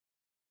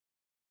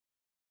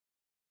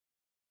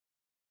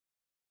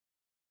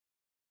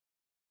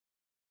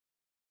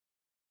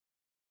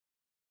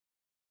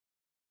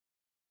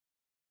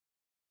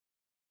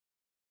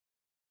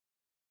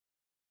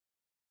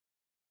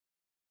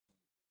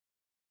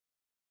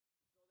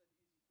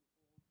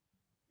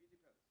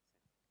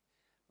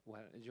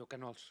Well, you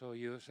can also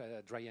use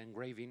dry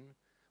engraving,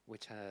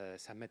 which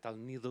has a metal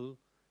needle.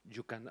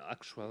 You can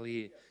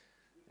actually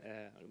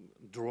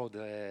draw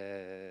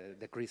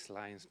the crease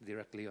lines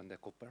directly on the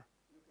copper.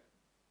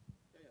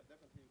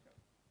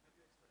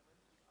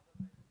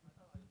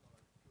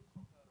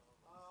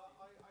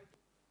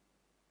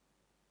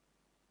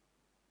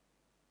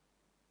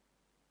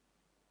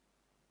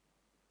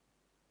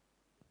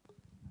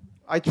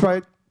 I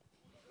tried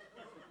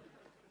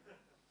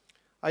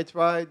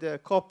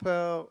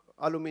copper,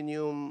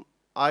 aluminium,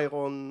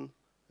 iron,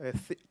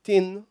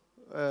 tin,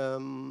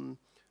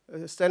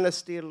 stainless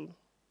steel,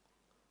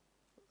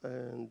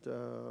 and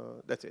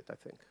that's it, I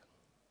think.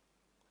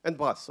 And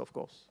brass, of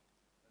course.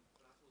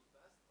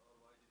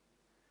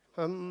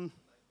 Um,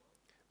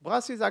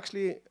 Brass is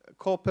actually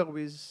copper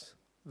with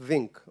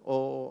zinc,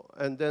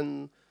 and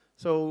then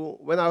so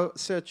when I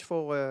search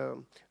for a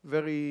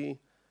very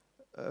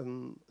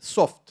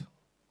soft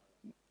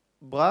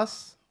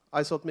brass,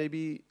 I thought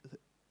maybe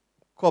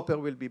copper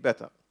will be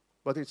better,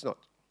 but it's not.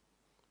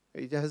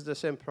 It has the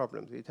same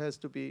problems. It has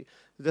to be,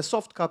 the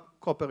soft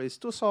copper is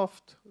too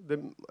soft,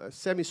 the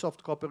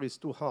semi-soft copper is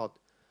too hard.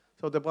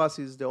 So the brass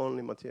is the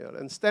only material.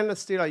 And stainless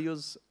steel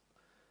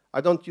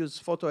I don't use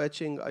photo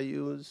etching, I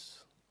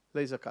use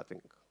laser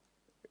cutting,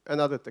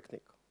 another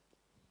technique.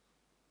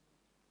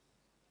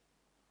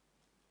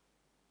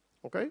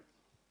 Okay?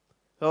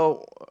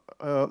 So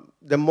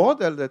the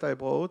model that I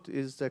brought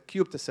is the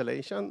cube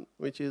tessellation,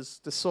 which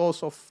is the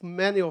source of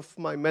many of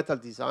my metal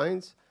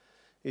designs.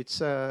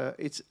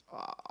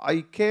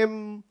 I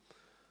came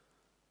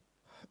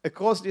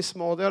across this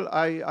model.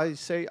 I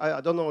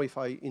don't know if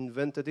I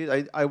invented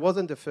it. I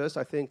wasn't the first.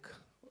 I think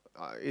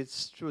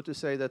it's true to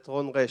say that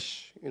Ron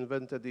Resch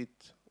invented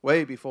it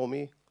way before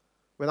me,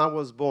 when I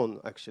was born,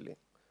 actually.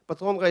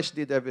 But Ron Resch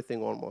did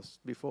everything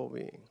almost before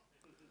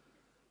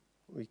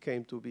we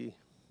came to be.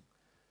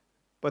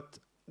 But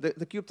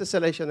the cube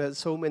tessellation has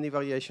so many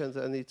variations,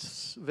 and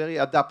it's very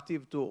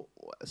adaptive to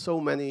so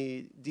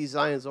many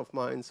designs of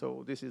mine.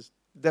 So this is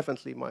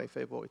definitely my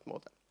favorite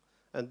model.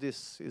 And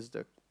this is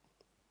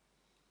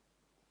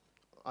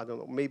I don't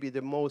know, maybe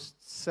the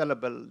most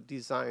sellable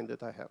design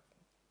that I have.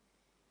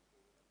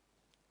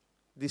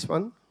 This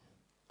one.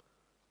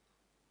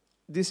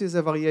 This is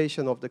a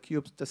variation of the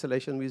cube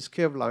tessellation with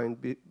curved line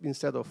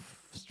instead of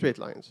straight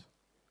lines.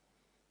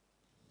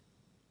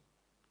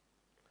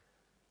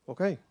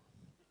 Okay.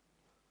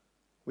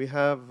 We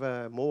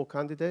have more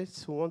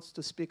candidates who wants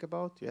to speak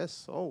about.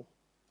 Yes. Oh,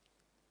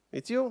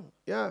 it's you.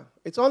 Yeah,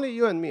 it's only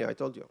you and me. I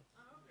told you.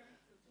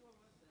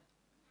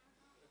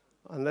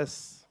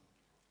 Unless.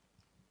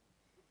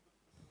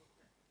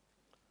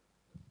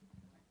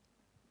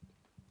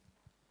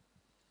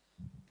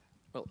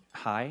 Well,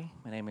 hi,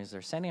 my name is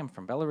Arseny. I'm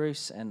from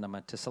Belarus, and I'm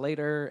a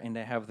tessellator, and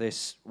I have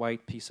this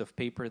white piece of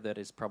paper that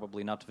is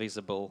probably not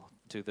visible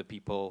to the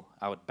people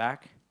out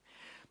back.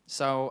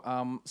 So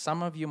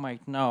some of you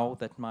might know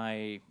that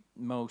my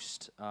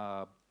most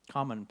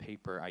common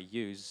paper I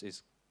use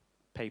is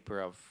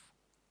paper of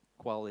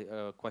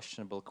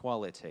questionable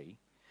quality.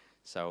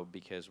 So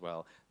because,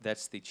 well,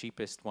 that's the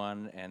cheapest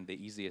one and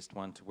the easiest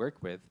one to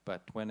work with.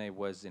 But when I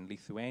was in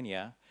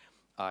Lithuania,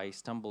 I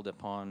stumbled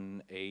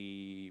upon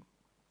a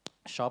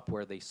shop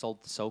where they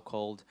sold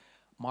so-called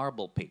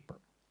marble paper.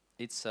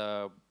 It's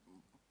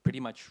pretty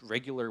much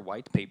regular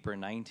white paper,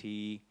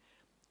 90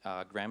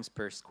 grams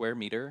per square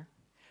meter.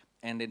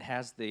 And it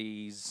has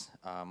these,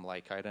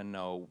 like, I don't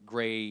know,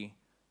 gray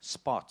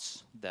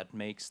spots that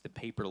makes the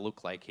paper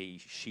look like a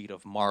sheet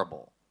of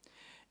marble.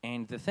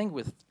 And the thing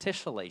with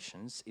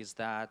tessellations is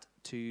that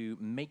to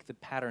make the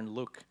pattern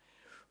look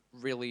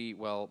really,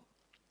 well,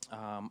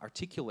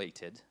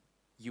 articulated,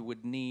 you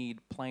would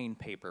need plain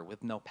paper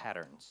with no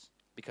patterns.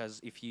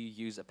 Because if you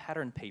use a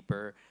pattern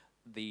paper,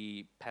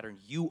 the pattern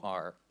you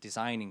are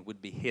designing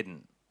would be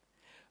hidden.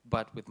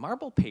 But with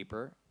marble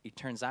paper, it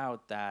turns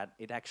out that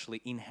it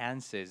actually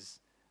enhances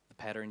the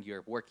pattern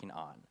you're working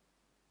on.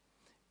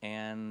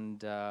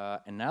 And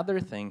another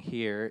thing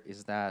here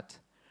is that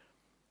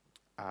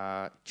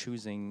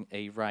choosing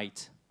a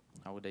right,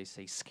 how would I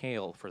say,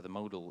 scale for the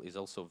model is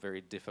also a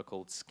very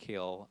difficult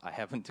skill I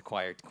haven't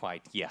acquired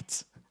quite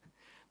yet.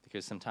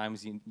 Because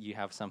sometimes you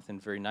have something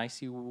very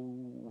nice you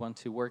want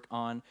to work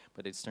on,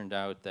 but it's turned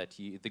out that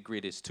the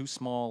grid is too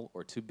small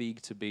or too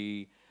big to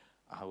be,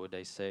 how would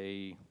I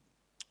say,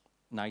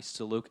 nice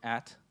to look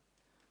at.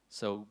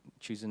 So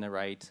choosing the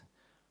right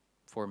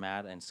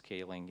format and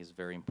scaling is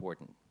very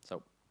important.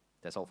 So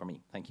that's all for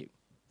me. Thank you.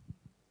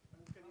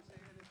 Can you say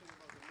anything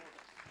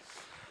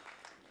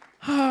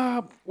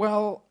about the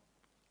model?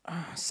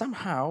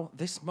 Somehow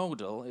this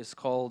model is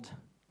called,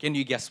 can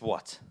you guess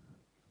what?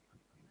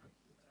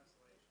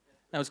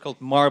 Now it's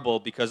called marble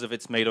because of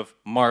it's made of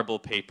marble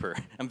paper.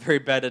 I'm very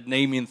bad at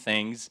naming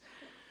things.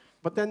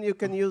 But then you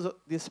can use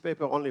this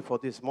paper only for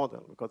this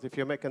model, because if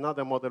you make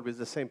another model with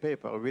the same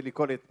paper, really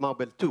call it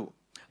Marble 2.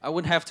 I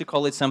would have to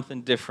call it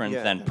something different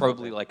Yeah, then,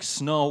 probably like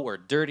snow or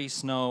dirty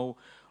snow,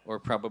 or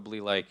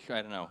probably like,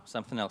 I don't know,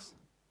 something else.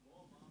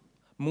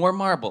 More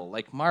marble,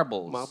 like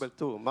marbles. Marble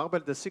 2, Marble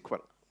the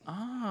sequel.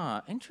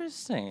 Ah,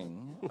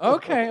 interesting.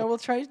 Okay, I will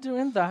try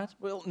doing that.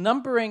 Well,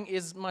 numbering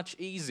is much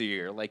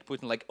easier, like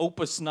putting like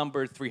opus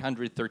number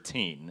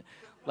 313.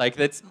 Like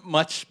that's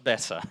much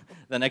better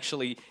than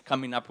actually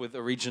coming up with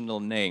original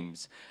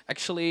names.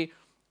 Actually,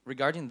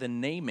 regarding the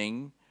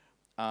naming,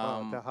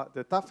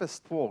 The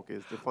toughest work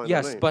is to find a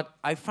yes, name. but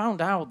I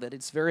found out that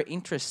it's very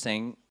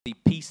interesting, the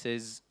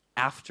pieces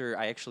after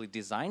I actually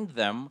designed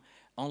them,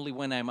 only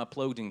when I'm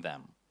uploading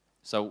them.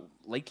 So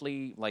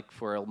lately, like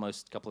for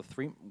almost a couple of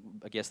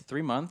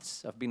 3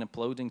 months, I've been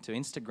uploading to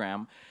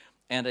Instagram,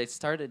 and I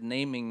started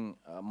naming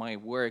my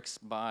works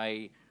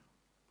by,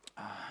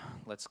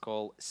 let's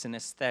call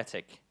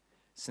synesthetic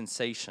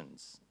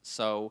sensations.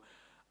 So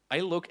I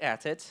look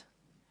at it,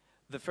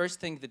 the first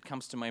thing that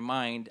comes to my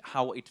mind,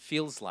 how it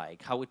feels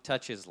like, how it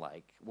touches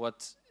like,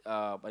 what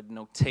I don't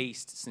know,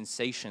 taste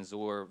sensations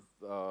or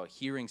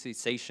hearing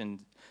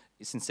sensations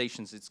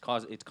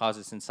it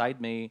causes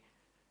inside me.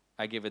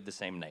 I give it the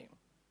same name,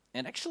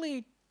 and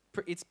actually,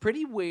 it's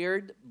pretty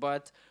weird.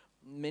 But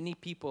many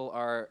people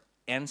are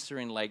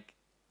answering like,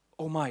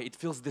 "Oh my, it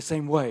feels the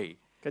same way."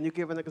 Can you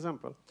give an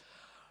example?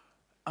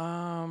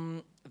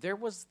 There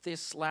was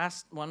this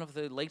one of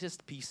the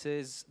latest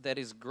pieces that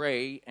is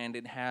gray, and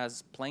it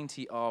has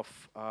plenty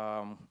of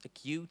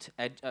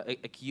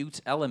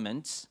acute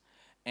elements,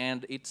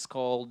 and it's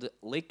called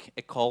 "Lick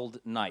a Cold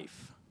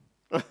Knife."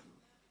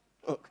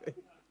 Okay.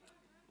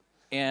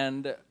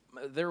 And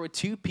there were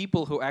two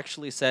people who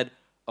actually said,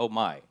 "Oh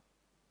my,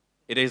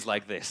 it is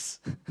like this."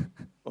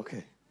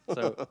 Okay.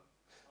 So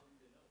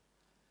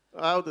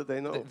How do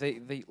they know?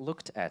 they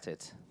looked at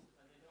it.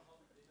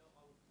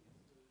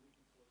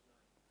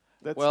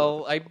 That's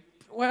Well,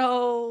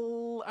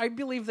 I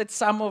believe that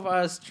some of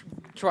us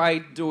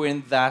tried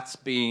doing that,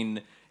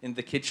 being in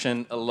the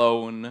kitchen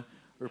alone,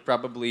 or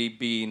probably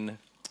being,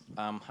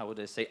 how would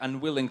I say,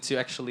 unwilling to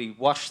actually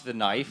wash the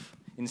knife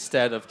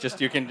instead of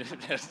just you can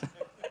just.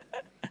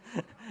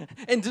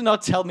 And do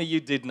not tell me you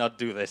did not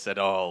do this at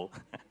all.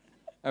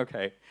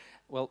 Okay.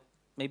 Well,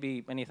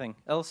 maybe anything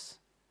else?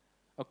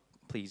 Oh,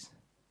 please.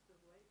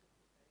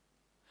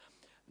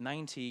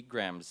 90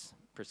 grams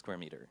per square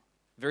meter.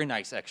 Very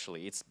nice,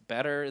 actually. It's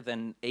better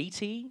than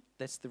 80.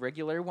 That's the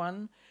regular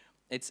one.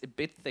 It's a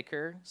bit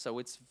thicker, so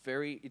it's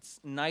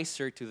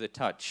nicer to the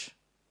touch.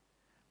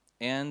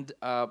 And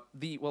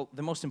the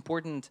most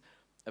important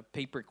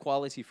paper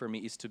quality for me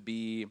is to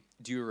be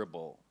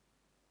durable.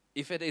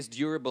 If it is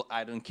durable,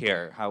 I don't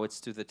care how it's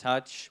to the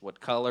touch,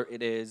 what color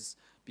it is,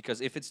 because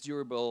if it's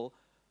durable,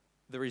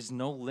 there is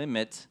no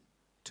limit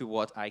to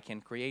what I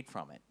can create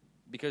from it.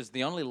 Because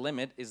the only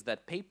limit is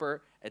that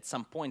paper at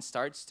some point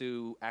starts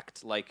to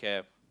act like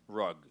a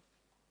rug.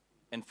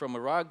 And from a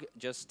rug,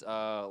 just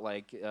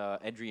like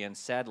Adrian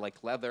said,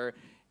 like leather,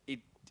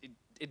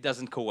 it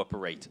doesn't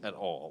cooperate at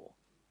all.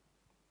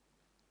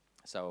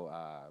 So,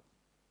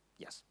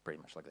 yes, pretty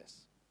much like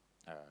this.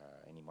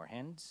 Any more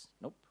hands?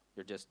 Nope.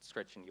 You're just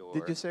scratching your...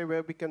 Did you say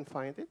where we can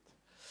find it?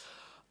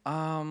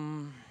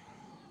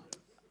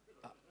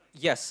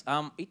 Yes,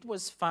 it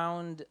was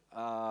found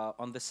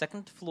on the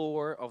second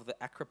floor of the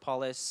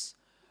Acropolis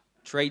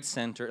Trade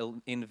Center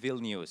in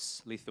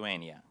Vilnius,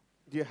 Lithuania.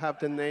 Do you have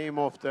the name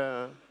of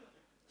the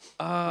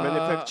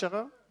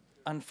manufacturer?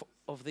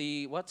 Of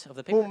the what? Of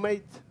the paper? Who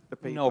made the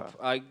paper? Nope,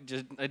 I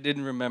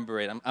didn't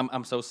remember it.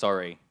 I'm so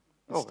sorry.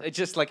 It's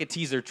just like a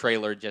teaser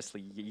trailer. Just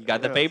like you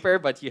got the paper,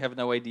 but you have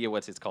no idea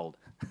what it's called.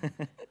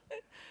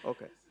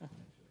 Okay.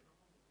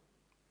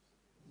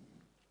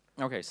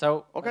 Okay,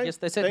 so I guess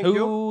that's it. Thank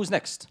you. Who's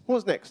next?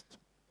 Who's next?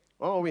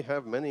 Oh, we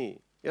have many.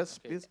 Yes,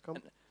 please come.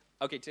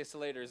 Okay,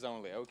 tesselators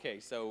only.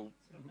 Okay, so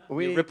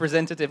We- the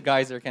representative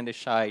guys are kind of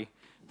shy.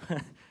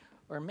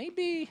 Or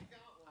maybe...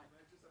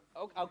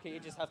 Oh, okay, you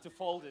just have to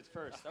fold it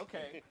first.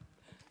 Okay.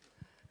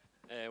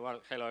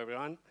 Well, hello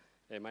everyone.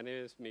 My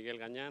name is Miguel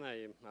Gañán.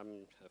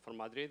 I'm from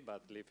Madrid,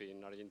 but live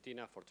in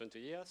Argentina for 20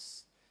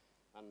 years.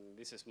 And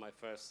this is my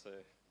first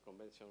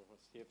convention for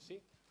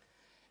CFC.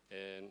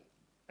 And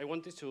I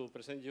wanted to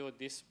present you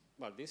this.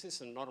 Well, this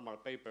is a normal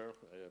paper,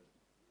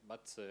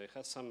 but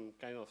has some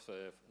kind of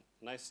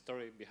nice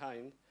story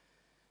behind.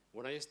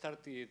 When I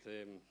started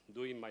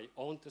doing my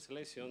own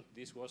tessellation,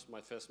 this was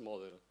my first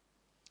model.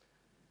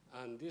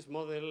 And this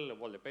model,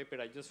 well, the paper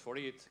I used for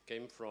it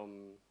came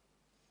from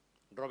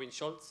Robin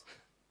Scholz.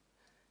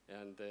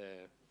 And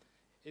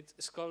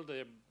it's called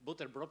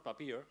Butterbrot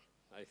Papier.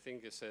 I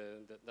think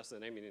that's the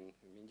name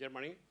in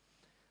Germany.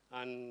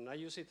 And I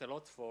use it a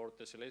lot for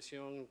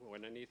tessellation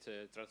when I need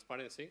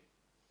transparency.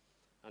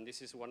 And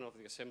this is one of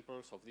the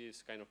examples of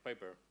this kind of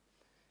paper.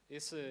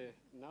 It's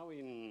now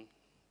in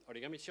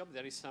origami shop,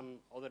 there is some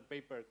other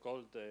paper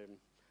called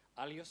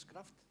Alios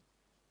Craft.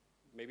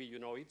 Maybe you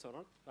know it or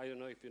not. I don't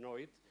know if you know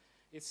it.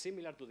 It's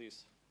similar to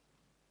this.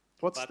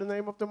 What's the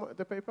name of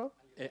the paper?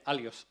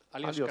 Alios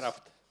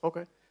Craft.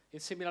 Okay.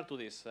 It's similar to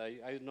this. I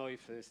don't know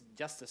if it's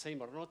just the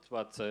same or not,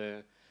 but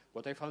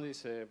what I found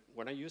is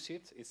when I use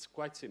it, it's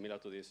quite similar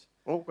to this.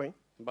 Okay.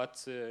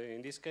 But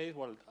in this case,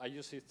 well, I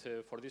use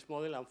it for this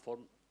model and for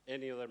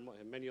many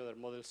other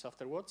models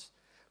afterwards.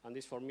 And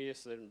this for me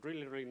is a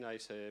really, really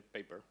nice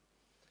paper.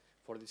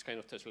 for this kind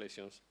of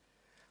tessellations.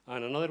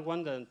 And another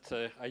one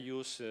that I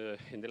use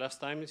in the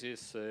last times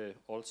is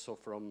also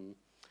from,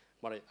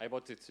 well, I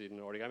bought it in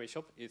origami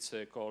shop. It's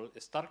called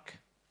Stark.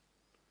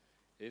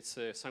 It's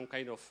some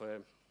kind of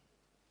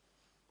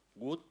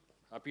wood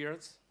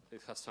appearance.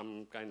 It has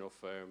some kind of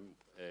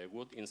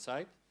wood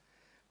inside.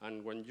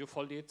 And when you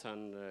fold it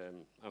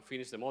and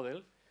finish the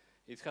model,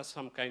 it has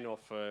some kind of,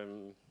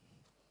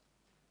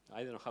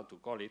 I don't know how to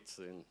call it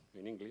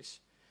in English,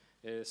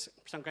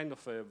 some kind of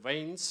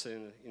veins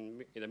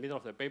in the middle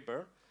of the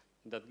paper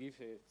that give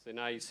it a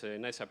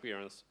nice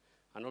appearance.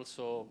 And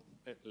also,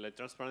 the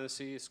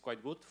transparency is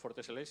quite good for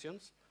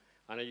tessellations,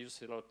 and I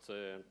use it a lot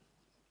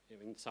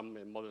in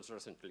some models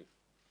recently.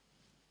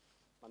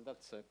 And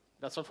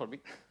that's all for me.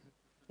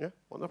 Yeah,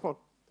 wonderful.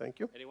 Thank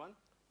you. Anyone?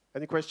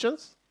 Any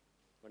questions?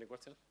 Any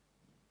questions?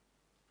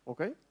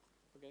 Okay.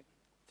 Okay.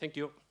 Thank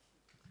you.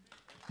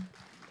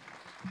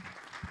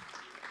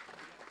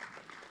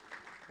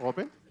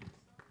 Robin?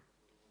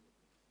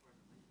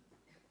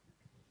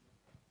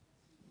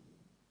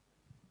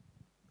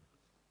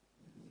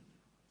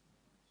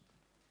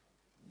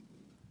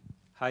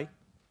 Hi.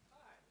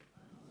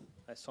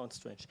 I sound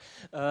strange.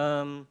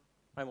 I'm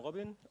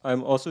Robin.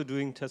 I'm also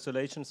doing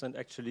tessellations, and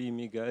actually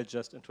Miguel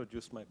just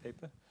introduced my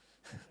paper.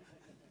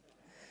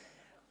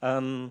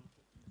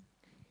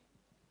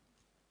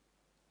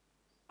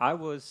 I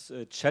was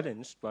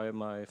challenged by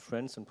my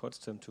friends in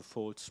Potsdam to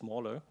fold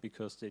smaller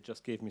because they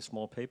just gave me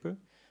small paper,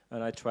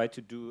 and I tried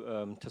to do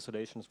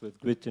tessellations with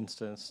grid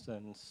instances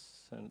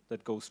and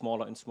that go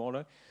smaller and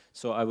smaller.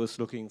 So I was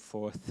looking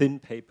for thin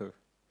paper,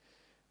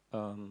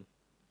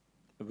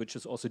 which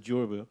is also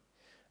durable.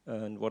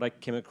 And what I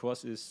came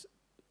across is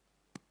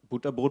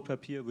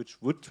Butterbrotpapier,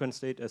 which would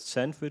translate as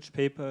sandwich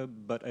paper,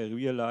 but I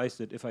realized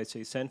that if I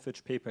say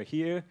sandwich paper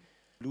here,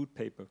 loot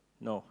paper.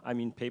 No, I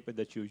mean paper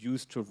that you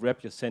use to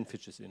wrap your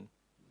sandwiches in.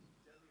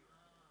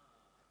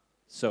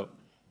 So,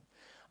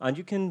 and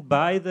you can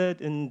buy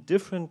that in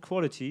different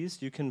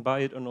qualities. You can buy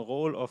it on a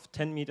roll of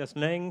 10 meters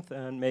length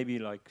and maybe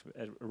like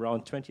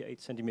around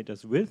 28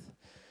 centimeters width.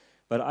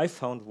 But I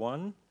found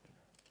one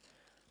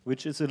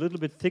which is a little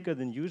bit thicker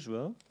than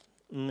usual.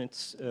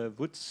 It's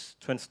would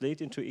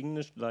translate into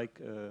English like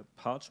a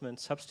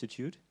parchment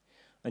substitute.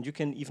 And you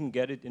can even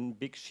get it in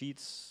big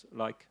sheets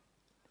like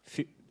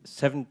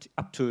 70,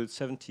 up to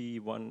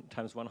 71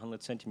 times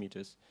 100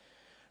 centimeters.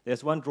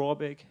 There's one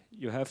drawback: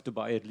 you have to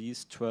buy at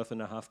least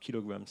 12.5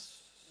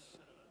 kilograms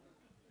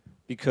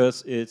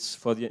because it's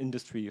for the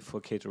industry,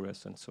 for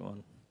caterers and so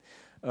on.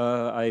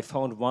 I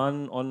found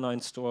one online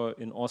store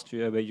in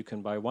Austria where you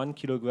can buy 1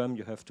 kilogram.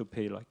 You have to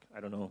pay like, I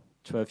don't know,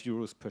 12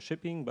 euros per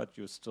shipping, but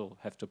you still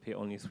have to pay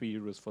only 3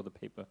 euros for the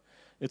paper.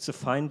 It's a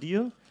fine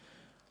deal.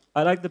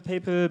 I like the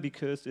paper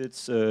because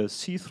it's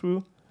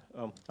see-through.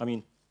 I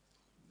mean,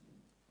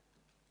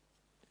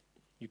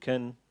 you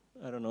can,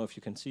 I don't know if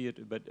you can see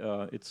it, but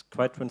it's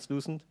quite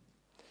translucent.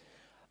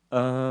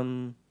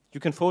 You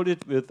can fold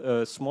it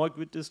with small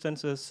grid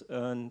distances,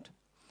 and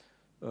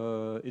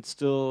it's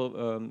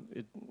still,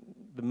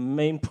 the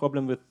main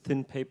problem with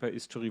thin paper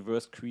is to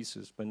reverse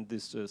creases. When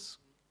this is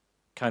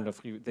kind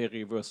of, they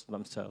reverse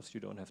themselves, you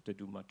don't have to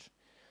do much.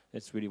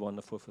 It's really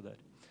wonderful for that.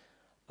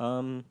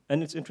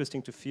 And it's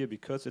interesting to feel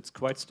because it's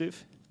quite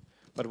stiff,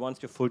 but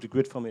once you fold the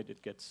grid from it,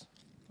 it gets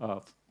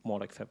more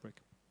like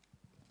fabric.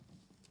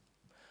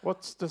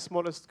 What's the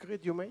smallest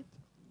grid you made?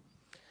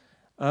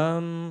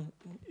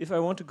 If I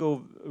want to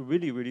go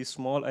really, really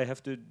small, I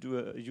have to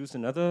use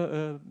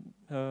another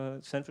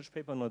sandwich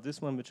paper, not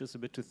this one, which is a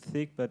bit too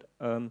thick, but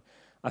I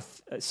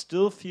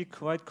still feel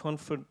quite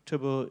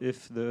comfortable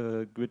if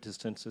the grid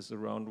distance is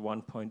around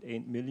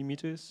 1.8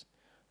 millimeters.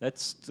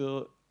 That's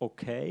still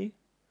okay.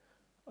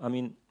 I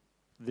mean,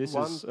 this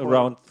is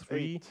around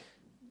 3.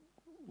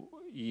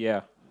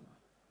 Yeah.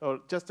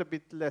 Or just a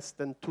bit less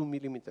than 2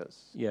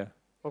 millimeters. Yeah.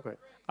 Okay.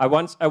 I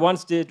once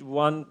did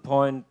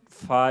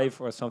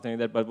 1.5 or something like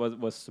that, but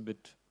was a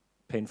bit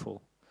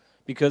painful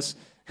because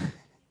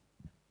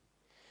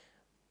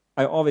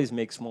I always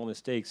make small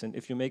mistakes, and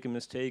if you make a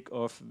mistake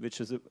of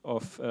which is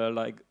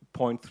like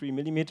 0.3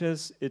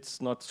 millimeters, it's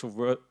not so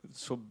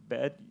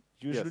bad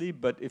usually. Yes.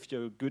 But if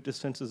your grid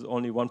distance is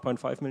only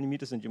 1.5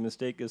 millimeters and your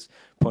mistake is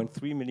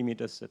 0.3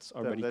 millimeters, that's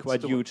already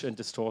quite huge and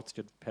distorts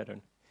your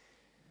pattern.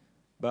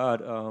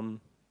 But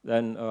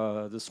then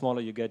the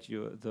smaller you get,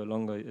 the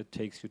longer it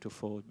takes you to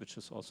fold, which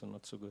is also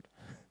not so good.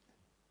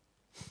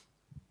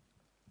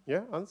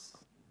 Yeah, Hans?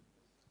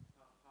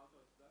 How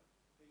does that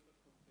paper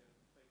compare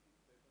to baking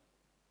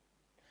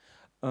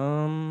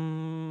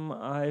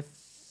paper? I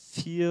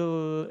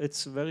feel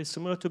it's very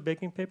similar to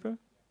baking paper.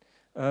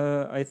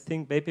 I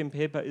think baking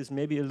paper is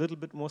maybe a little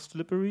bit more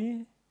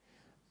slippery,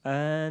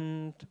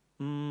 and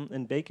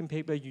in baking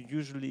paper,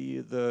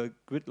 the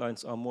grid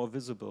lines are more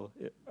visible.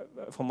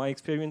 From my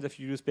experience, if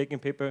you use baking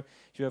paper,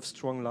 you have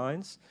strong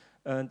lines,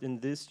 and in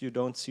this, you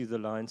don't see the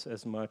lines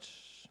as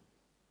much.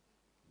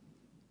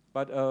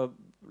 But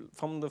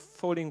from the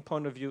folding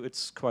point of view,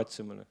 it's quite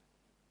similar.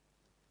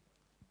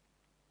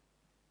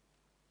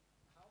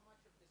 How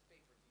much of this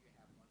paper do you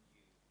have on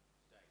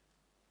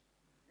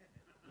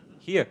you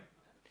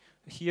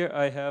Here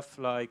I have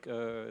like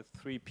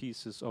 3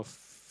 pieces of,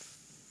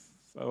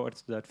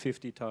 what's that,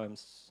 50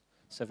 times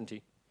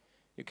 70.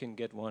 You can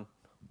get 1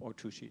 or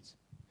 2 sheets.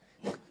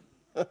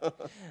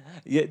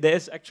 Yeah,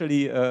 there's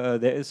actually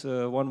there is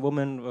one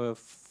woman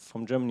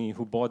from Germany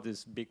who bought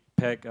this big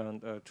pack,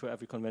 and to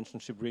every convention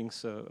she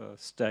brings a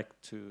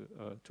stack to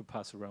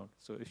pass around.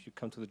 So if you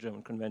come to the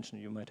German convention,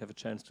 you might have a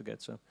chance to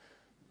get some.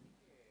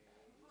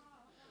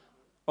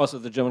 Also,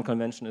 the German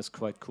convention is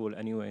quite cool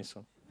anyway,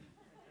 so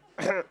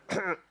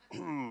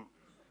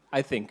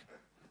I think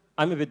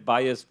I'm a bit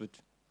biased, but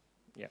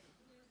yeah.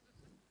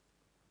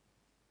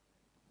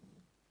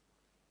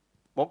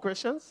 More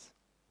questions?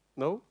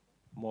 No?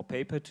 More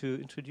paper to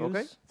introduce.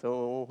 Okay,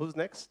 so who's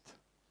next?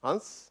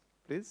 Hans,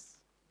 please.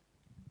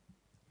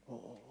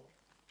 Oh.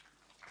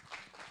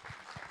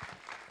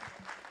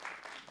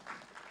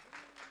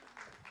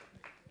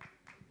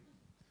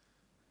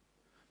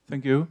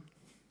 Thank you.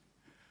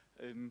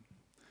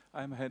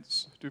 I'm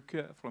Hans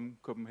Dybkjær from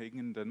Copenhagen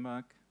in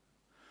Denmark.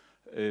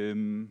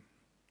 A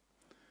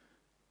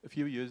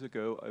few years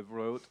ago, I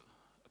wrote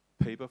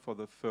a paper for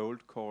the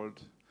Fold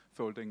called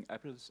Folding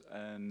Apples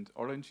and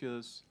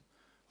Oranges,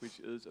 which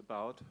is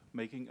about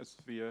making a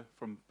sphere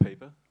from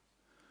paper.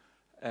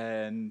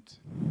 And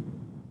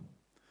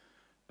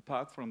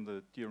apart from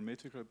the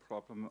geometrical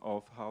problem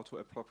of how to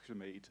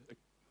approximate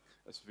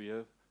a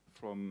sphere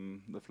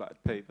from the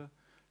flat paper,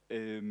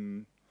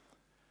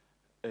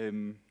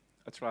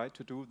 I tried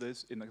to do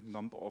this in a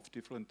number of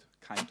different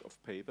kinds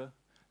of paper,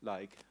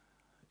 like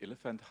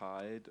elephant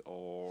hide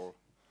or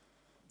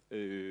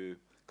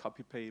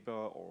copy paper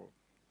or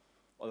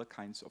other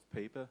kinds of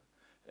paper.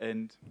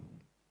 And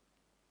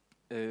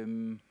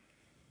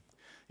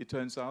it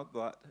turns out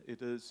that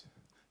it is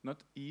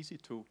not easy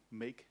to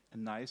make a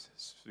nice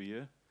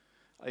sphere.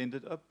 I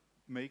ended up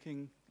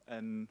making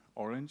an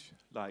orange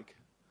like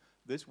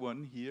this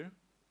one here.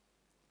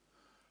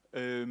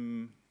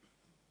 So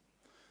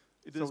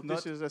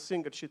this is a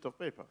single sheet of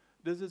paper?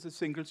 This is a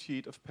single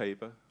sheet of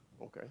paper.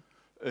 Okay.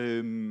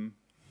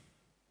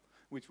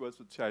 Which was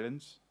a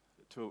challenge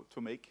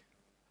to make.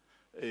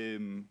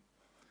 And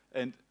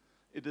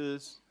it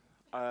is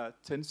a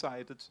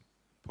 10-sided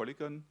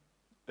polygon.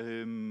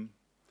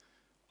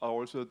 I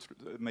also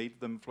made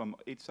them from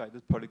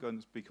 8-sided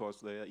polygons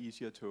because they are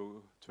easier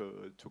to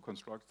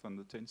construct than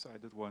the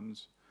 10-sided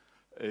ones.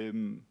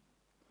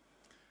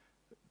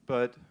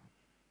 But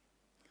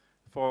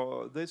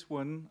for this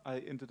one, I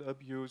ended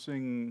up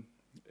using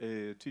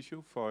a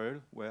tissue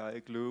foil where I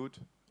glued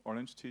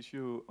orange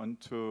tissue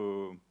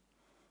onto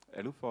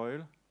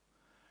alufoil.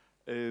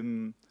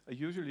 I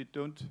usually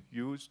don't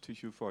use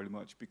tissue foil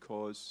much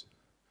because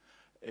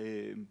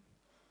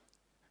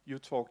you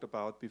talked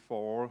about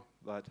before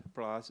that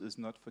brass is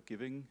not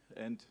forgiving,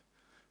 and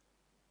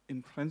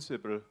in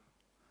principle,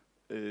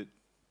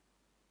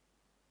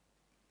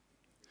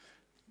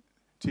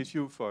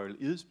 tissue foil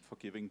is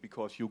forgiving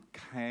because you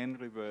can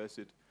reverse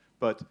it,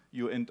 but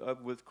you end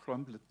up with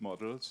crumpled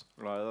models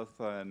rather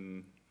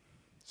than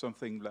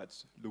something that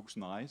looks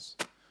nice.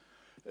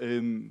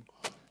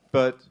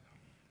 But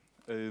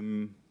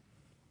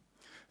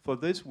for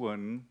this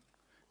one,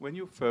 when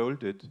you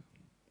fold it,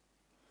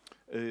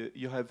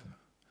 you have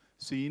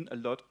seen a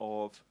lot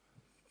of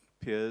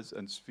pairs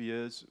and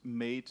spheres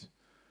made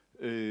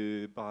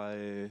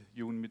by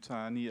Jun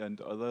Mitani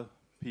and other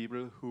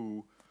people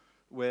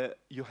where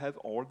you have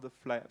all the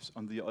flaps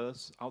on the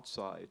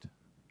outside,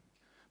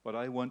 but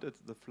I wanted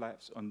the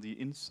flaps on the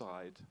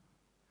inside.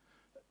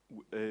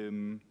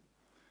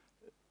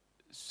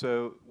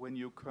 So when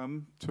you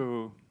come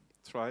to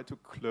try to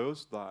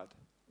close that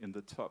in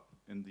the top,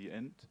 in the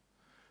end,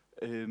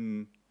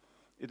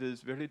 it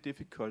is very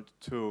difficult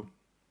to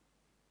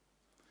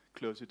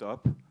close it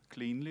up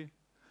cleanly.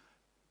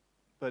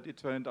 But it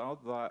turned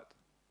out that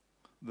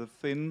the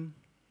thin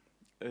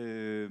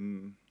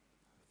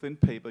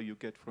paper you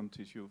get from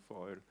tissue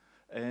foil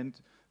and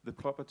the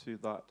property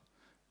that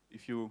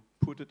if you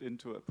put it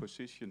into a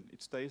position,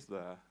 it stays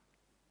there,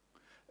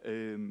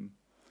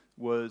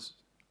 was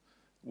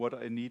what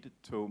I needed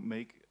to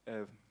make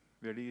a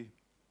very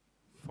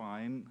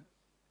fine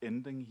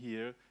ending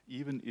here,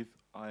 even if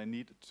I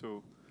needed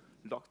to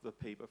lock the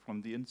paper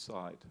from the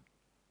inside,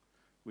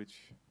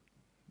 which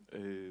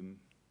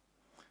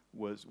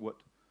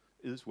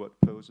is what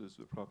poses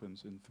the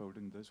problems in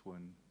folding this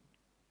one.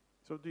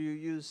 So do you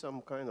use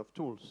some kind of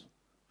tools?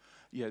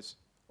 Yes,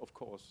 of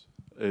course.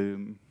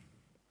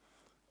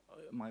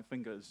 My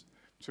fingers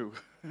too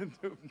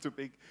too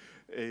big.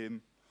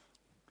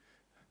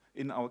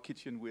 In our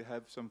kitchen we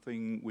have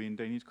something we in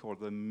Danish call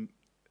the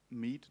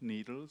meat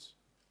needles.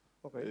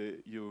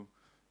 Okay. You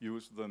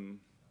use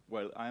them,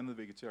 well, I'm a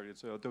vegetarian,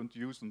 so I don't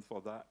use them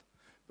for that.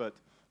 But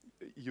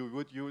you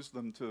would use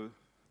them to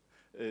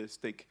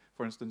stick,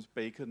 for instance,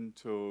 bacon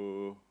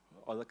to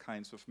other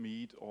kinds of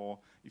meat, or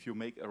if you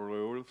make a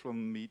roll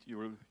from meat, you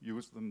will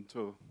use them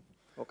to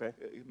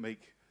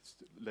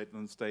let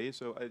them stay.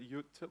 So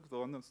you took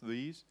one of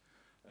these,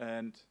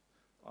 and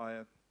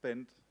I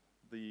bent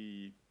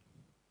the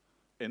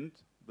end,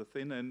 the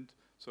thin end,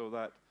 so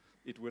that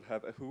it would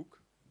have a hook,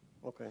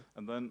 Okay.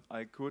 and then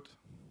I could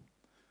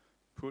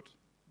put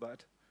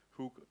that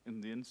hook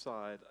in the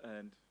inside,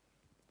 and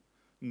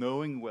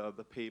knowing where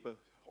the paper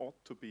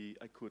ought to be,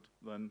 I could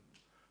then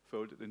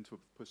fold it into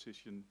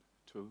position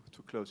to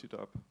close it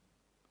up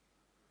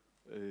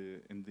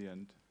in the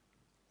end.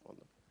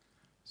 Wonderful.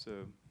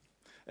 So,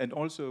 and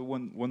also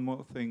one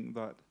more thing,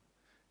 that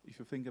if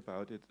you think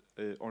about it,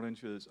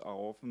 oranges are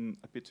often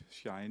a bit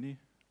shiny,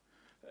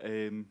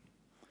 and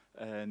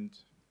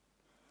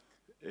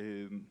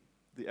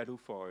the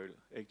alufoil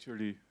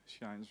actually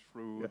shines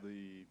through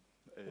the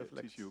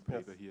Reflects, tissue yes.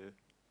 paper here.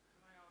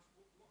 Can I ask,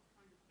 what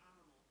kind of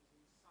animal is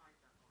inside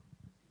that orange?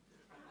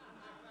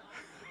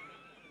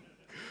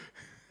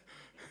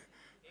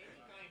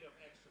 Any kind of,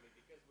 actually,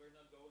 because we're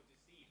not going to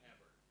see it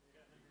ever.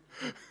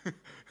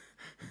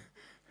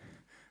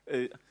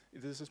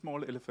 It is a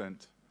small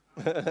elephant.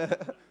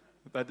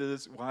 That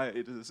is why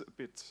it is a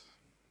bit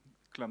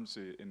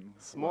clumsy in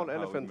Small how it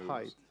elephant moves.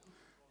 height.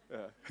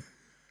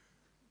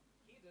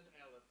 Hidden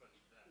elephant.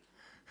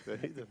 The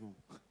hidden.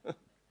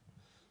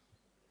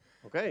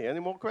 Okay, any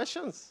more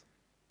questions?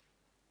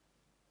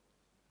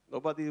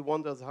 Nobody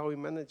wonders how he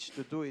managed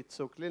to do it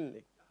so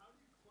cleanly.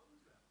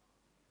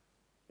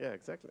 Yeah,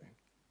 exactly.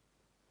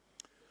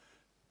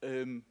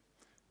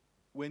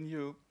 When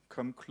you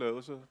come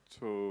closer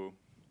to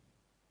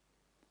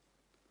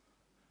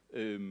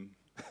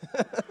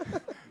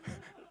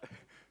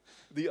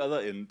the other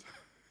end,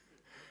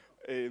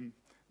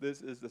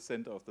 this is the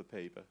center of the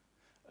paper,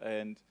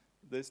 and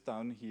this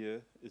down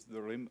here is the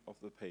rim of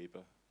the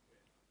paper.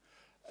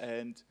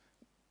 And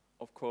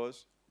of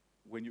course,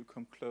 when you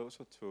come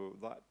closer to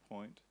that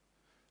point,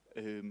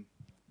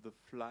 the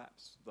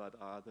flaps that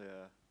are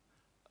there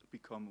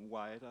become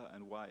wider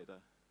and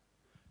wider,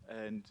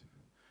 and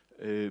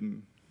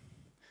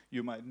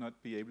you might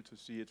not be able to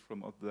see it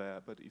from up there,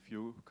 but if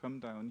you come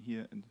down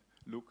here and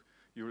look,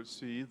 you will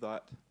see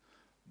that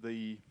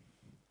the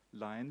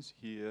lines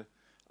here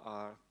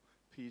are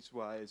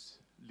piecewise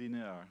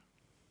linear.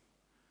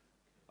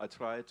 I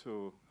try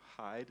to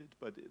hide it,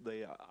 but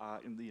they are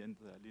in the end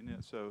they're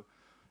linear. So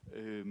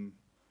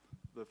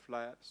the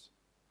flaps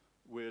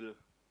will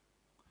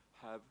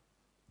have.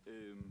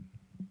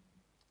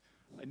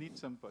 I need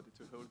somebody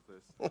to hold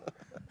this.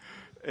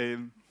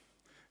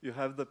 You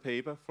have the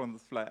paper from the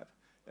flap,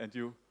 and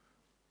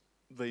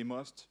they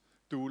must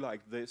do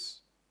like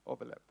this.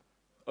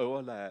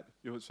 Overlap.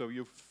 So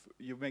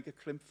you make a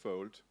crimp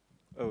fold.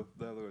 Oh,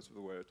 there was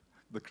the word.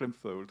 The crimp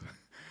fold.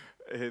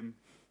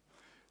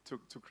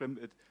 To crimp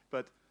it.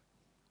 But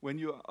when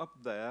you are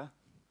up there,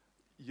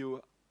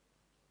 you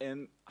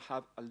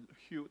have a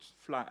huge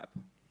flap.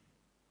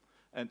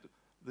 And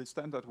the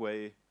standard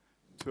way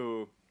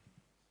to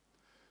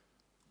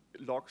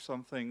lock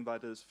something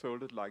that is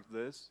folded like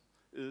this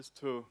is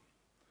to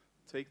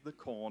take the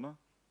corner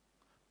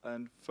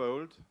and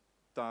fold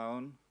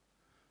down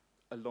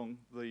along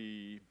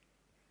the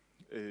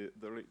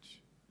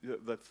ridge,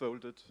 the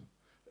folded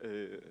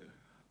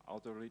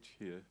outer ridge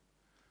here.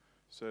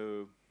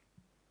 So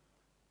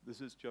this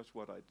is just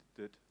what I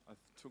did. I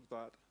took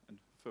that and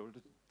folded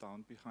it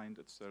down behind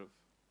itself.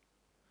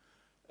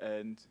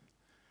 And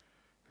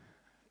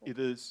it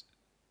is,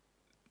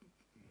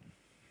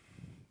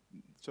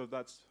 so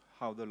that's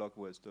how the lock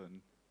was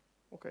done.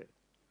 Okay.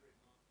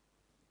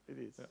 It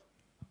is. Yeah.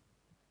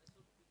 So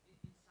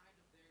inside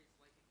of there is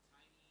like a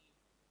tiny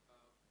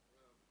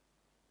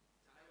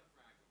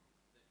diaphragm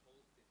that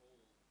holds the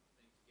whole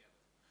thing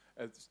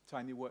together. It's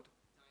tiny what?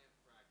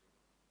 Diaphragm.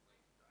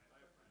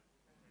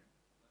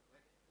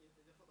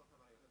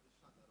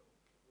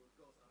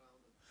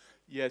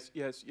 Yes.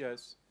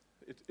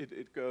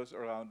 It goes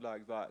around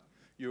like that.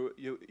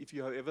 If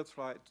you have ever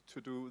tried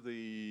to do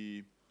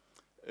the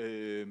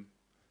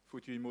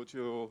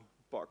Fujimoto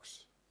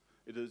box,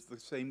 it is the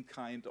same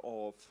kind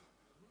of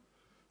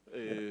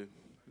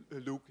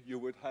look you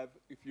would have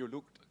if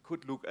you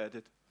could look at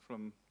it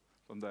from there.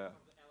 From the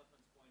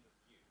elephant's point of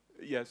view.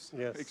 Yes,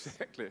 Yes.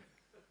 exactly.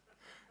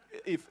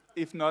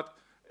 If not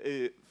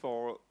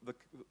for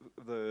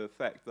the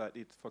fact that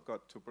it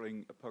forgot to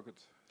bring a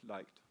pocket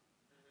light.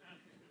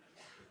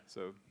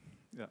 So,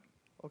 yeah.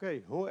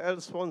 Okay, who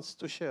else wants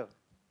to share?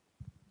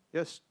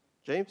 Yes,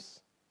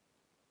 James?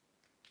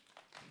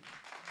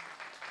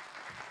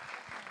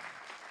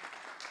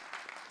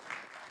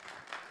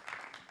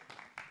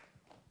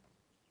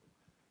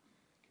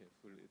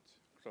 Careful, it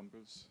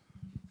crumbles.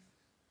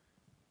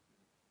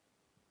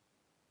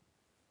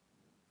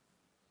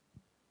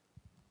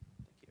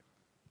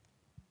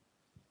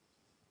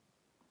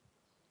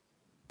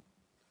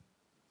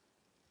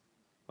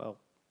 Well,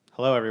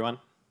 hello everyone.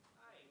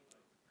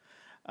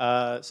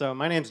 So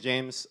my name's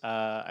James.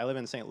 I live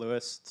in St.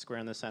 Louis, square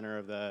in the center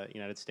of the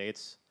United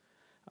States,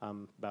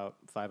 about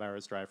 5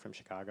 hours drive from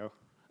Chicago.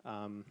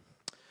 I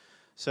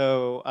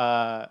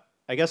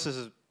guess this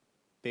is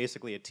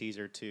basically a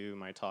teaser to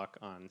my talk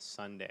on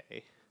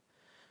Sunday.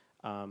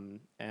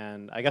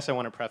 And I guess I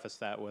want to preface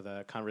that with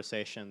a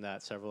conversation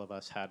that several of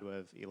us had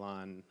with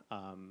Ilan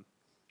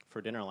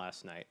for dinner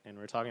last night. And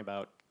we were talking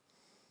about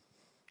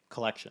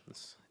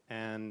collections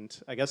And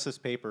I guess this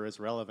paper is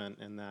relevant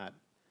in that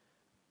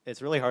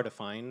it's really hard to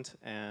find,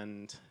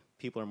 and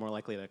people are more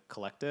likely to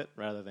collect it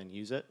rather than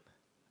use it,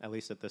 at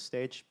least at this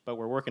stage, but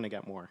we're working to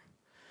get more.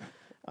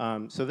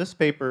 So this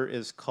paper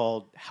is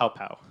called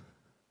Haopao.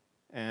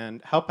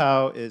 And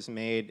Haopao is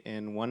made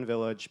in one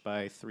village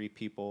by 3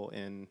 people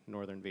in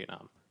northern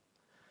Vietnam.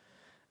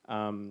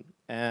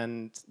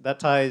 And that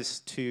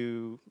ties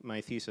to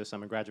my thesis.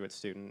 I'm a graduate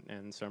student,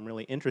 and so I'm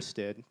really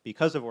interested,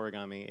 because of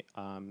origami,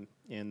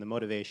 in the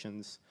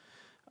motivations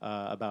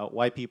about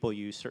why people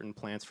use certain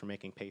plants for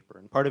making paper.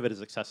 And part of it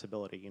is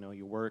accessibility. You know,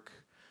 you work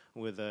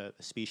with the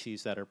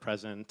species that are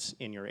present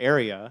in your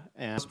area,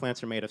 and those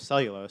plants are made of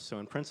cellulose, so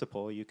in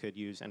principle you could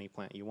use any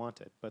plant you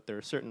wanted. But there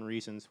are certain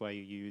reasons why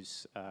you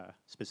use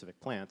specific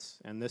plants,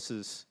 and this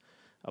is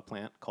a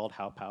plant called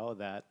Haopao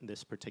that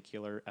this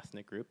particular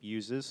ethnic group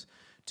uses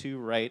to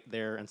write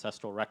their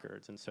ancestral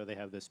records. And so they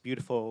have this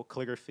beautiful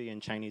calligraphy in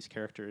Chinese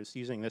characters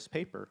using this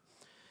paper.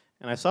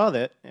 And I saw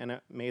that, and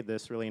it made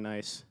this really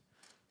nice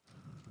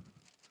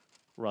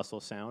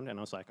rustle sound, and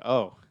I was like,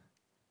 oh,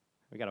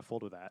 we got to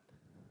fold with that.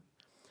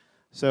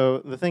 So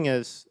the thing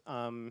is,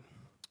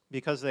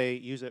 because they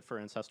use it for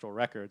ancestral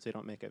records, they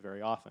don't make it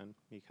very often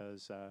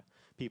because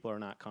people are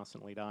not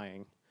constantly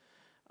dying.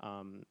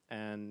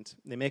 And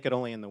they make it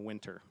only in the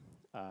winter.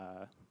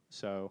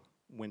 So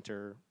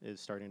winter is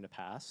starting to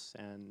pass,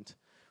 and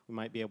we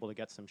might be able to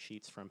get some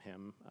sheets from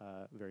him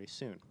very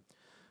soon.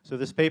 So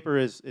this paper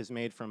is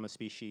made from a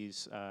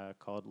species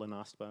called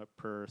Linospa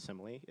per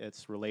simile.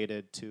 It's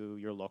related to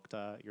your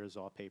Lokta, your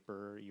Zaw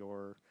paper,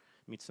 your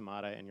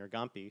Mitsumata, and your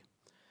Gampi.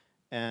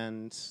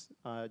 And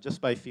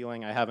just by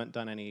feeling, I haven't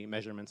done any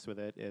measurements with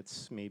it,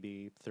 it's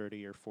maybe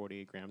 30 or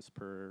 40 grams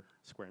per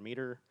square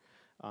meter.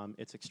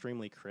 It's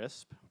extremely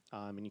crisp,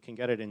 and you can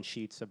get it in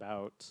sheets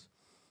about,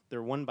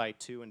 they're 1 by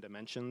 2 in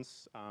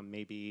dimensions,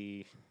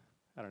 maybe,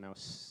 I don't know,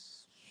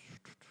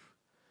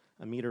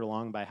 1 meter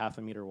long by ½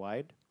 a meter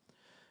wide.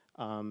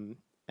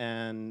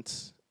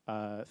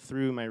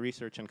 Through my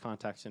research and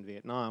contacts in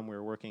Vietnam,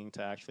 we're working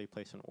to actually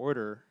place an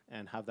order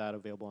and have that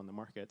available on the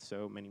market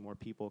so many more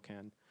people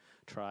can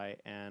try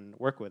and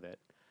work with it.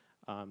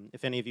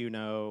 If any of you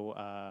know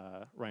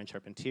Ryan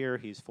Charpentier,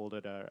 he's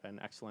folded an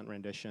excellent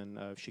rendition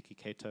of Shiki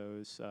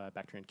Kato's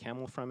Bactrian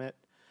Camel from it.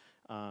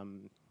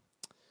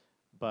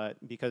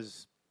 But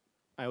because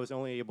I was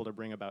only able to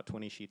bring about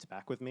 20 sheets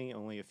back with me,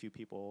 only a few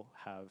people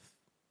have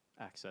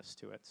access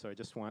to it. So I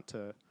just want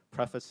to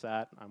preface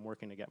that. I'm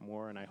working to get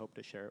more, and I hope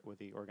to share it with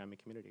the origami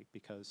community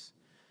because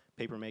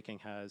papermaking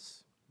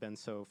has been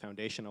so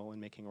foundational in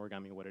making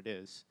origami what it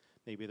is.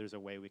 Maybe there's a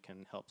way we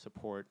can help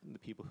support the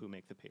people who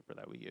make the paper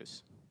that we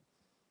use.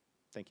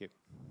 Thank you.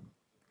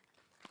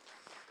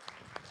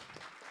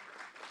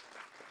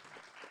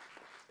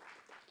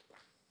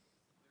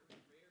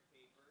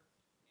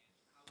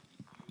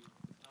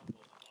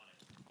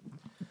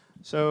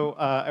 So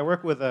I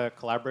work with a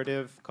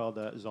collaborative called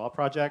the Zaw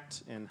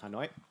Project in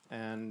Hanoi,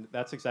 and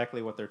that's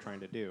exactly what they're trying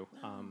to do.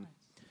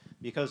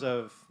 Because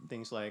of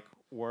things like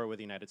war with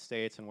the United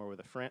States and war with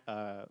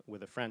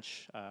the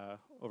French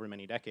over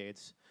many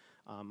decades,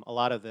 a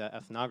lot of the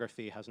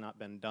ethnography has not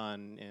been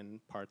done in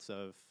parts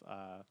of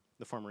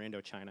the former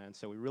Indochina, and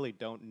so we really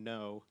don't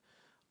know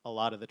a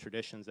lot of the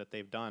traditions that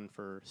they've done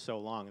for so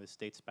long. This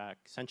dates back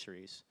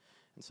centuries,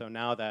 and so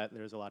now that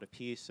there's a lot of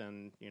peace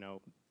and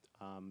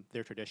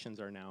their traditions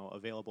are now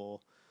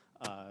available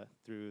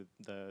through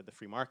the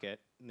free market,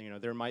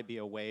 there might be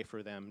a way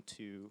for them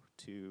to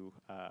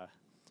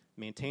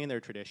maintain their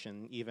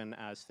tradition even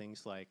as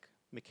things like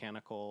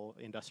mechanical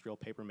industrial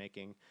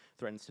papermaking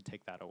threatens to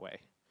take that away.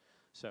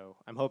 So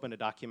I'm hoping to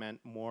document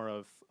more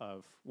of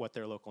what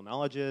their local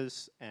knowledge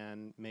is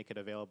and make it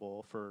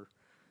available for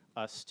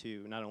us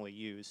to not only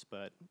use,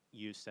 but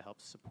use to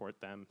help support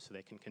them so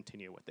they can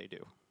continue what they do.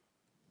 You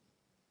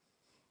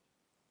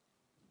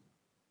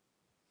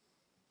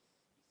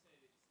said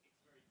it's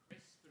very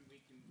crisp and we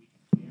can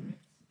hear it.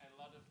 A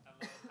lot of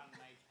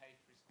handmade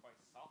paper is quite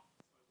soft.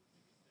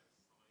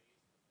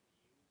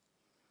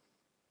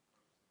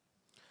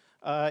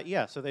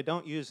 Yeah, so they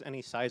don't use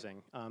any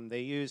sizing. They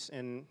use,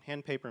 in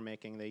hand paper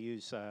making, they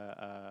use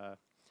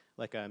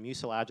like a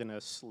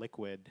mucilaginous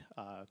liquid.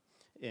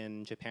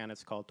 In Japan,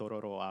 it's called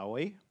tororo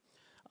aoi.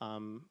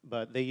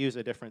 But they use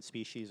a different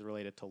species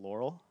related to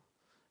laurel,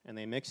 and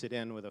they mix it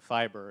in with a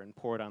fiber and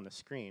pour it on the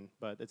screen,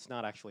 but it's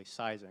not actually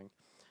sizing.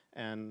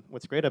 And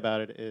what's great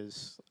about it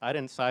is, I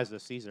didn't size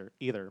this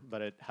either,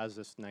 but it has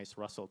this nice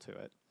rustle to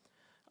it.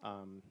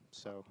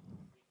 So,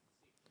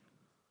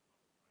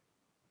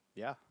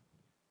 yeah.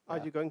 Are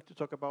you going to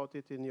talk about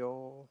it in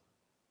your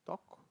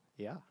talk?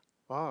 Yeah.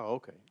 Ah,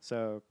 okay.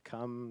 So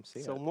come see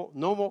it. So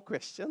no more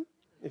question.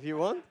 If you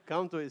want,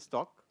 come to his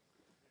talk.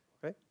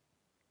 Okay.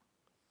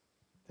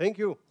 Thank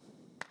you.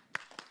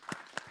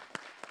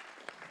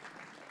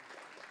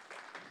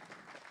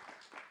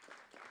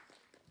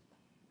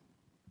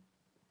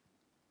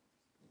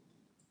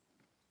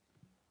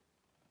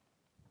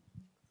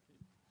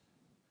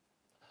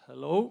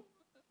 Hello,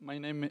 my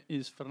name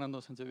is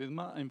Fernando Sánchez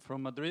Vidma. I'm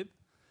from Madrid.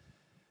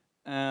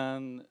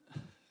 And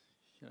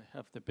Here I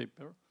have the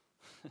paper.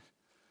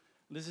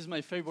 This is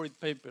my favorite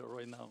paper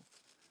right now.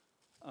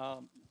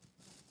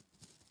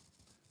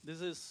 This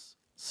is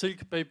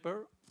silk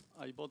paper.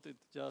 I bought it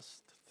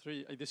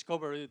I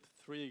discovered it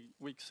 3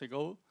 weeks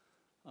ago.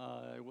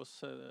 It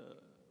was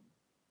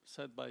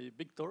said by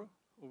Victor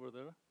over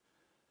there.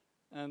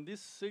 And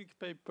this silk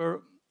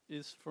paper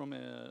is from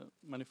a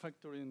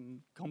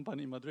manufacturing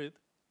company in Madrid.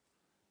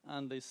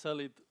 And they sell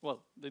it,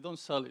 well, they don't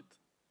sell it.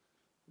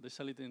 They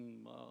sell it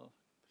in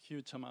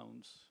huge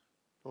amounts.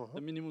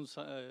 The minimum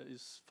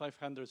is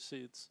 500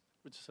 seeds,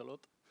 which is a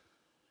lot.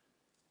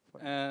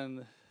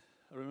 And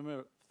I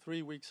remember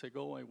 3 weeks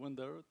ago, I went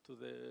there to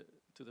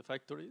the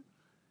factory.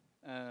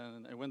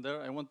 And I went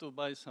there, I want to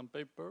buy some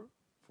paper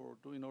for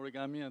doing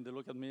origami, and they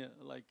look at me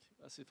like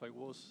as if I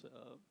was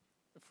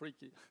a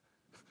freaky,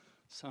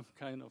 some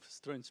kind of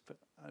strange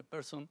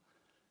person.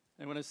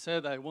 And when I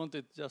said I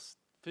wanted just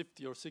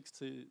 50 or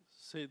 60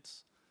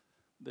 seeds,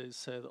 they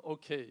said,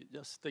 okay,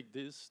 just take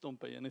this, don't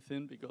pay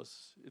anything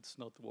because it's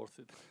not worth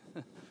it.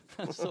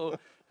 So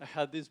I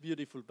had this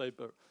beautiful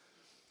paper.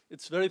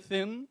 It's very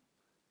thin,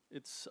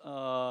 it's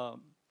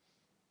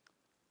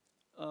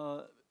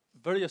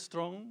very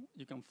strong.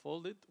 You can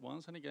fold it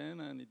once and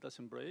again and it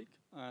doesn't break.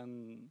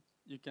 And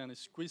you can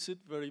squeeze it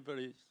very,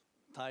 very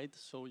tight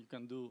so you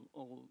can do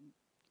all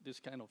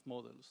these kind of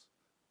models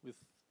with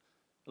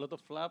a lot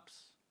of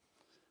flaps,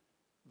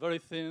 very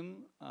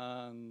thin,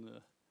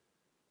 and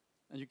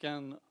you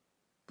can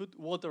put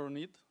water on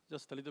it,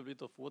 just a little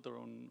bit of water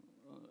on,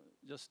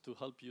 just to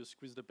help you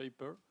squeeze the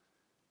paper.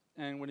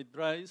 And when it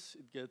dries,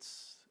 it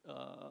gets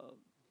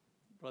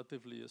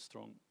relatively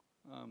strong.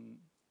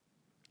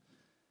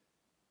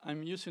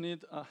 I'm using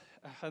it. I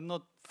had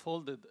not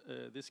folded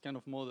this kind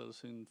of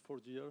models in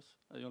 4 years.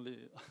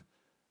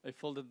 I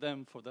folded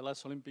them for the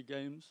last Olympic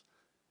Games.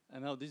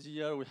 And now this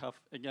year we have,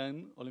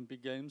 again,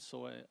 Olympic Games,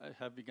 so I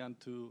have begun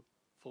to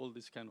fold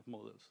this kind of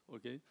models,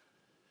 okay?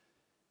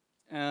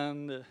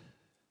 And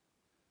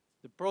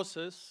the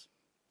process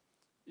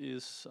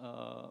is,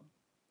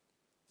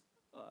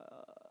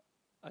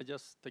 I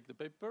just take the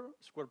paper,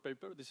 square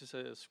paper. This is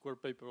a square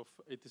paper of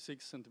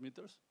 86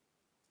 centimeters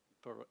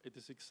per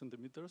 86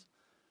 centimeters.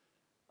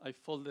 I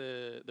fold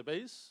the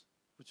base,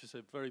 which is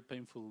a very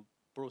painful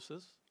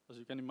process. As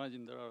you can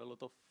imagine, there are a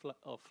lot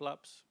of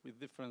flaps with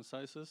different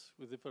sizes,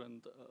 with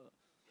different,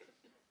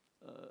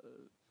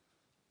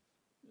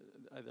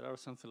 there are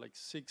something like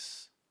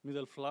 6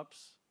 middle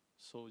flaps.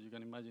 So you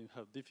can imagine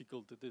how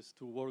difficult it is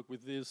to work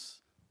with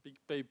this big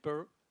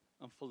paper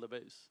and fold the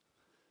base.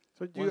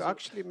 So do you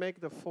actually make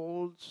the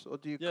folds, or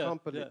do you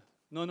crumple it?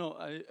 No,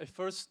 I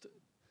first,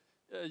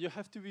 you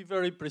have to be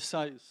very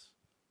precise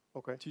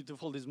to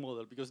fold this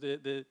model, because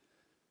the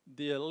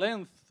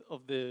length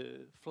of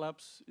the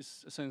flaps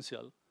is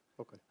essential.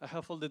 Okay. I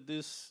have folded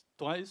this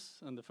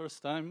twice, and the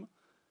first time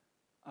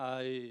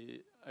I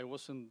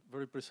wasn't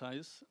very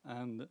precise,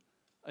 and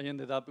I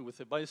ended up with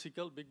a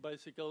bicycle, big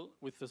bicycle,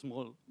 with a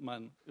small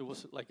man. It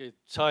was like a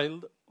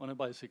child on a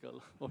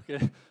bicycle,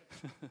 okay?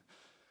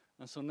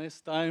 And so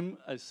next time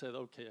I said,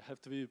 okay, I have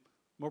to be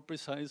more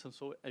precise, and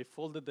so I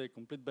folded the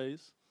complete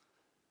base.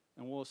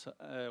 And once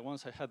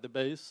I had the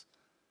base,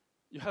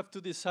 you have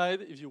to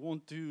decide if you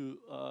want to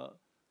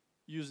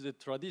use the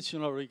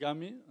traditional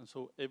origami, and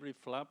so every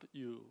flap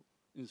you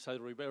inside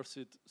reverse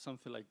it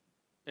something like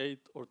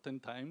 8 or 10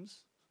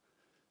 times.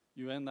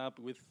 You end up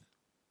with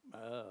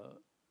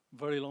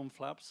very long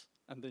flaps,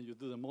 and then you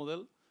do the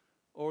model.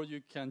 Or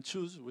you can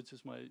choose, which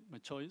is my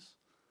choice,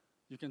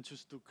 you can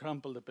choose to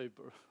crumple the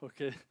paper,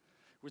 okay?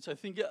 Which I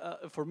think,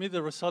 for me,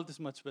 the result is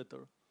much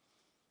better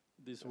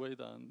this way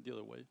than the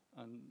other way,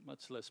 and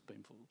much less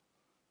painful,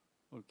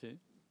 okay?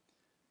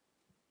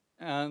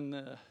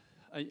 And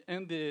I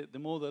end the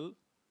model,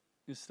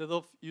 instead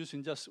of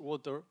using just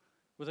water,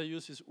 what I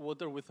use is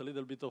water with a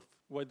little bit of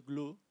white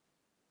glue.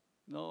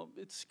 No,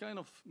 it's kind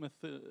of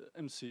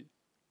MC.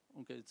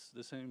 Okay, it's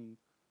the same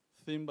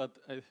thing, but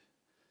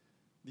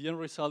the end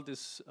result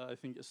is, I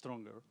think,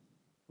 stronger.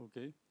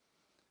 Okay,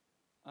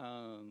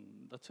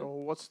 that's it. So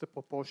what's the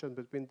proportion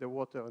between the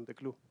water and the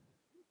glue?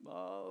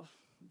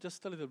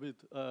 Just a little bit.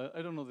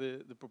 I don't know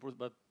the proportion,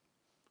 but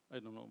I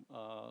don't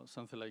know,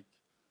 something like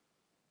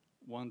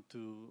 1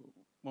 to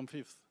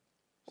 1/5,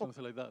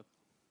 something like that.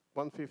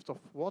 1/5 of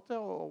water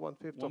or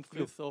 1/5 of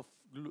glue? 1/5 of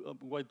glue,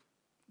 white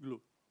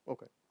glue.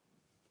 Okay.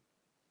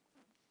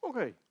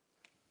 Okay.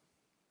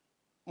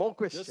 More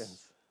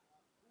questions.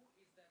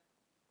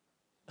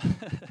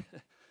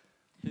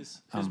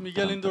 Yes. He's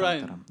Miguel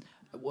Indurain.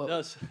 Well,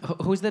 Yes.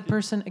 Who's that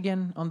person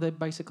again on the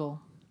bicycle?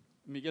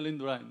 Miguel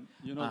Indurain,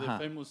 you know, the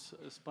famous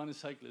Spanish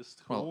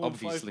cyclist. Who Well, won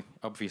 5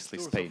 obviously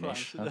Tours of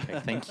Spanish. France. Okay,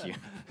 thank you.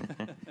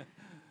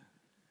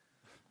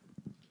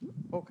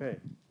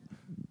 Okay.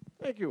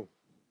 Thank you.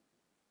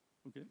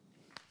 Okay.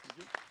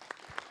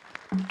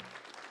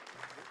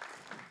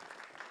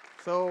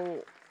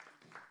 So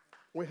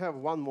we have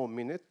 1 more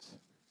minute.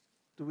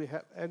 Do we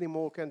have any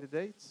more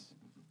candidates?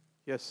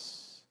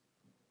 Yes.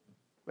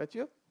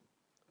 Matthew?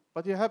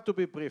 But you have to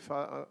be brief,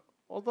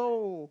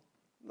 although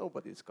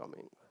nobody's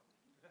coming.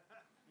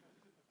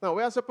 Now,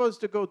 we are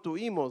supposed to go to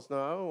Emos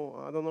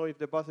now. I don't know if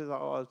the buses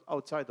are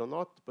outside or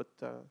not, but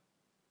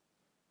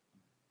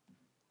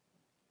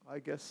I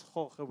guess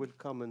Jorge will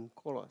come and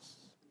call us.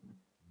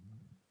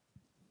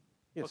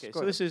 Yes, Okay, go so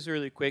ahead. this is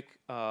really quick.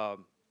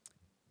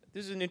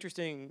 This is an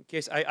interesting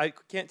case. I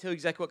can't tell you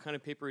exactly what kind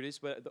of paper it is,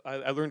 but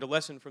I learned a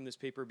lesson from this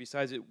paper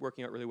besides it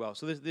working out really well.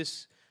 So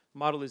this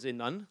model is a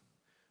nun.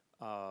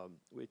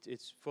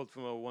 It's folded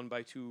from a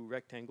 1x2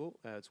 rectangle.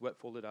 It's wet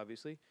folded,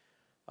 obviously.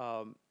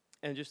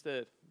 And just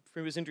for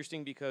me, it was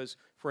interesting because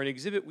for an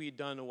exhibit we had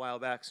done a while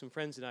back, some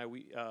friends and I,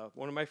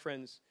 one of my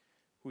friends,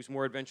 who's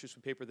more adventurous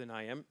with paper than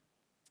I am,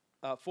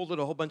 folded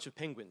a whole bunch of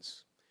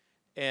penguins.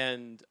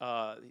 And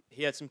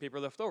he had some paper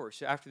left over.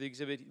 So after the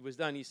exhibit was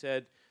done, he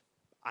said,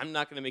 I'm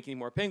not going to make any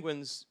more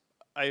penguins.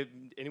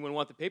 Anyone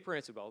want the paper?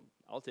 And I said, well,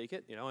 I'll take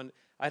it. And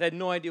I had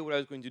no idea what I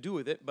was going to do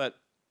with it, but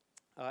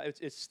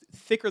it's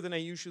thicker than I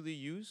usually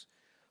use.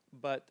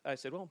 But I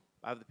said, well,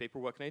 I have the paper.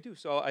 What can I do?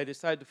 So I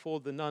decided to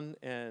fold the nun,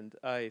 and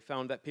I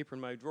found that paper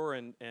in my drawer,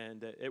 and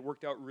it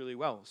worked out really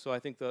well. So I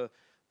think the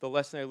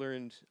lesson I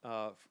learned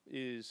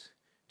is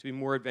to be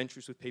more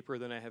adventurous with paper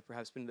than I have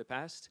perhaps been in the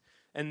past,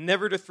 and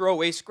never to throw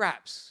away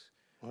scraps,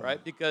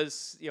 right?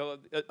 Because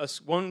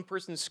one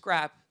person's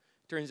scrap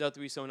turns out to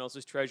be someone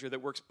else's treasure that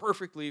works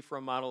perfectly for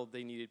a model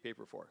they needed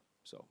paper for.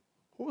 So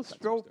who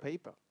throw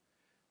paper?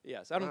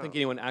 Yes, I don't think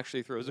anyone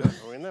actually throws it. it.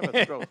 We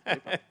never throw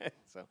paper.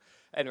 So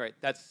anyway,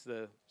 that's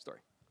the story.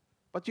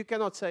 But you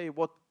cannot say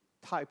what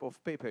type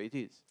of paper it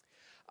is.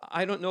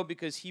 I don't know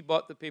because he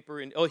bought the paper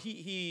in. Oh,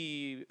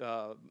 there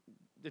are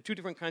two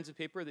different kinds of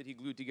paper that he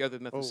glued together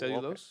with methyl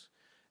cellulose.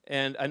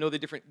 And I know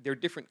they're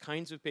different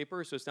kinds of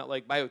paper, so it's not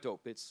like biotope.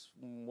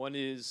 One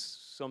is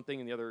something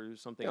and the other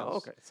is something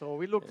else. Okay, so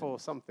we look for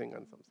something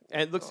and something.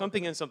 And look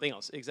something and something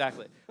else,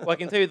 exactly. Well, I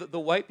can tell you that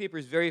the white paper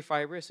is very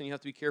fibrous, and you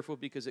have to be careful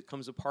because it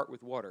comes apart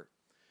with water.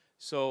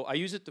 So I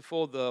use it to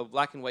fold the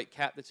black and white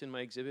cat that's in my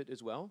exhibit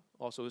as well,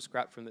 also a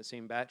scrap from the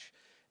same batch.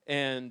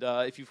 And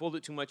if you fold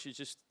it too much,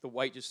 the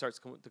white just starts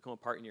to come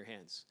apart in your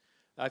hands.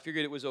 I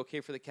figured it was okay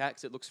for the cat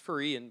because it looks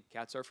furry, and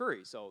cats are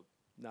furry, so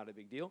not a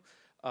big deal.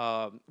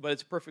 But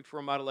it's perfect for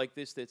a model like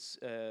this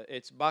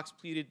it's box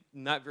pleated,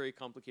 not very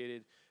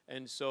complicated,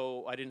 and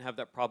so I didn't have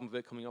that problem of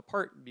it coming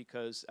apart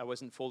because I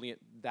wasn't folding it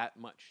that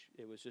much.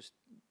 It was just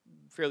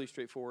fairly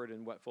straightforward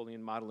and wet folding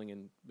and modeling,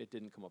 and it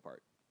didn't come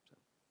apart.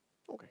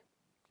 So. Okay.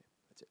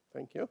 That's it.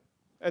 Thank you.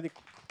 Any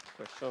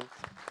questions?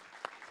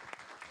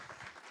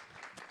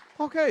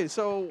 Okay,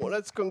 so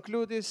let's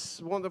conclude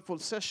this wonderful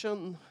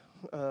session.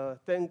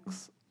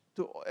 Thanks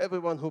to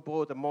everyone who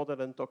brought a model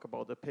and talked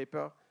about the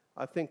paper.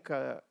 I think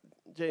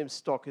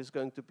James' talk is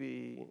going to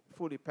be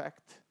fully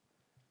packed.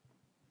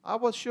 I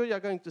was sure you're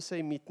going to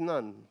say meet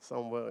none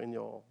somewhere in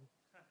your,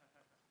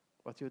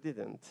 but you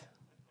didn't.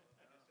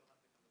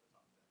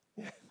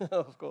 Yeah,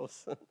 of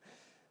course.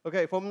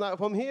 Okay,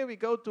 from here we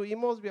go to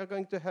Emos. We are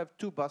going to have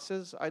 2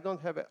 buses. I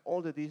don't have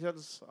all the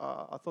details.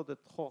 I thought that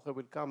Jorge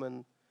will come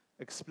and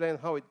explain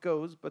how it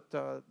goes, but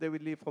they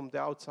will leave from the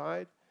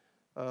outside.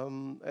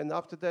 And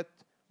after that,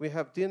 we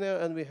have dinner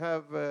and we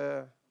have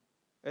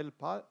El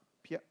Plata,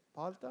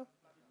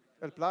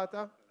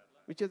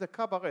 which is a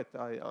cabaret,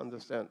 I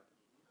understand.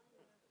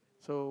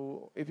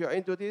 So if you're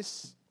into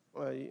this,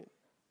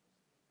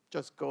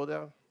 just go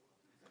there.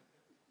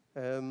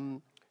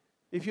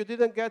 If you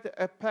didn't get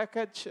a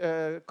package,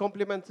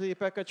 complimentary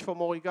package from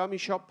Origami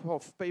Shop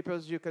of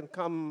papers, you can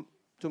come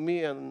to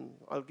me and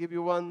I'll give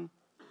you one.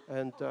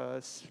 And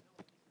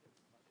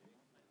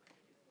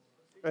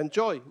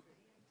enjoy.